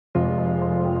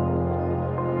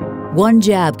One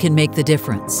jab can make the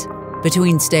difference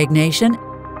between stagnation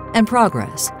and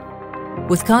progress,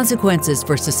 with consequences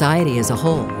for society as a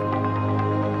whole.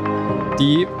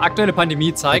 The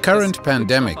current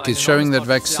pandemic is showing that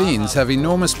vaccines have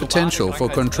enormous potential for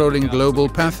controlling global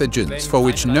pathogens for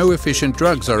which no efficient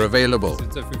drugs are available.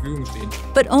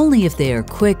 But only if they are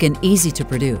quick and easy to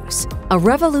produce. A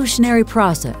revolutionary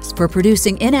process for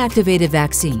producing inactivated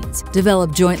vaccines,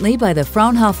 developed jointly by the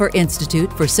Fraunhofer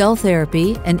Institute for Cell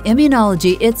Therapy and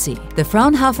Immunology ITSE, the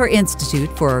Fraunhofer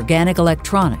Institute for Organic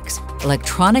Electronics,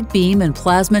 Electronic Beam and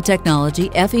Plasma Technology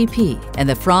FEP, and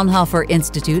the Fraunhofer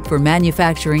Institute for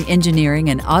Manufacturing Engineering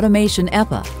and Automation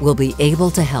EPA will be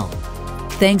able to help,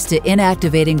 thanks to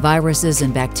inactivating viruses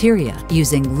and bacteria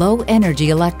using low-energy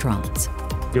electrons.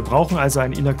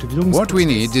 What we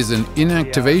need is an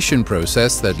inactivation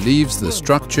process that leaves the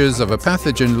structures of a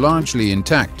pathogen largely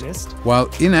intact, while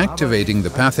inactivating the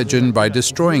pathogen by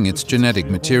destroying its genetic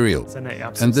material.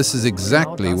 And this is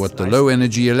exactly what the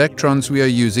low-energy electrons we are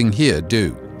using here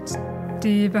do.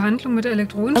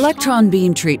 Electron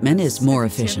beam treatment is more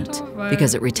efficient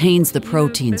because it retains the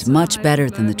proteins much better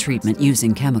than the treatment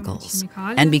using chemicals.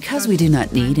 And because we do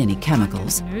not need any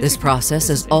chemicals, this process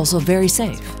is also very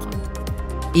safe,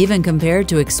 even compared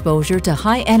to exposure to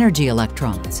high-energy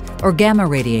electrons or gamma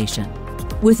radiation.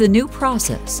 With the new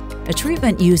process, a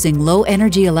treatment using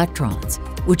low-energy electrons,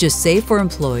 which is safe for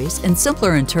employees and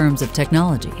simpler in terms of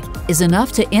technology, is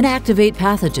enough to inactivate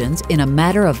pathogens in a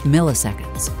matter of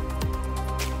milliseconds.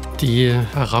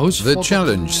 The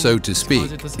challenge, so to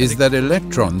speak, is that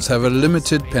electrons have a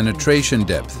limited penetration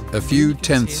depth, a few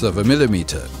tenths of a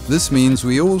millimeter. This means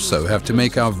we also have to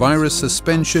make our virus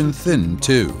suspension thin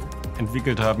too.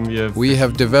 We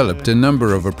have developed a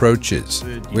number of approaches.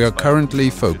 We are currently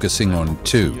focusing on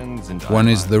two. One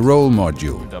is the roll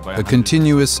module, a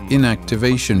continuous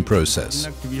inactivation process.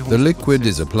 The liquid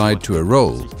is applied to a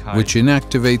roll, which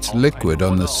inactivates liquid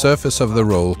on the surface of the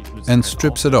roll and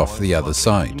strips it off the other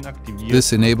side.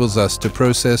 This enables us to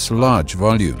process large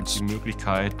volumes.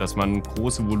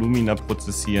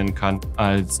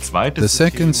 The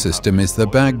second system is the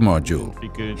bag module.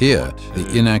 Here, the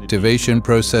inactivation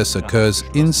process occurs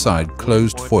inside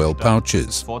closed foil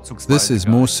pouches. This is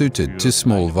more suited to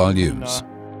small volumes.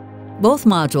 Both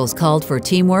modules called for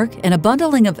teamwork and a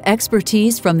bundling of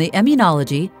expertise from the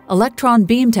immunology, electron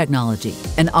beam technology,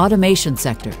 and automation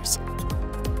sectors,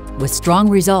 with strong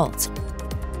results,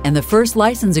 and the first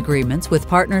license agreements with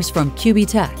partners from QB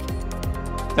Tech.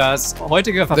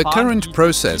 The current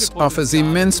process offers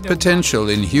immense potential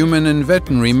in human and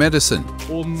veterinary medicine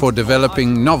for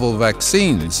developing novel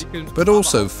vaccines, but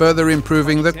also further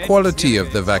improving the quality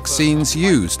of the vaccines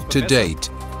used to date.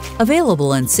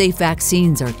 Available and safe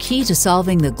vaccines are key to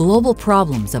solving the global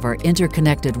problems of our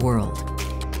interconnected world.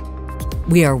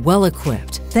 We are well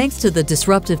equipped, thanks to the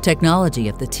disruptive technology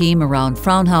of the team around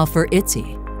Fraunhofer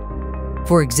ITSE,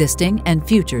 for existing and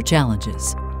future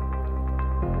challenges.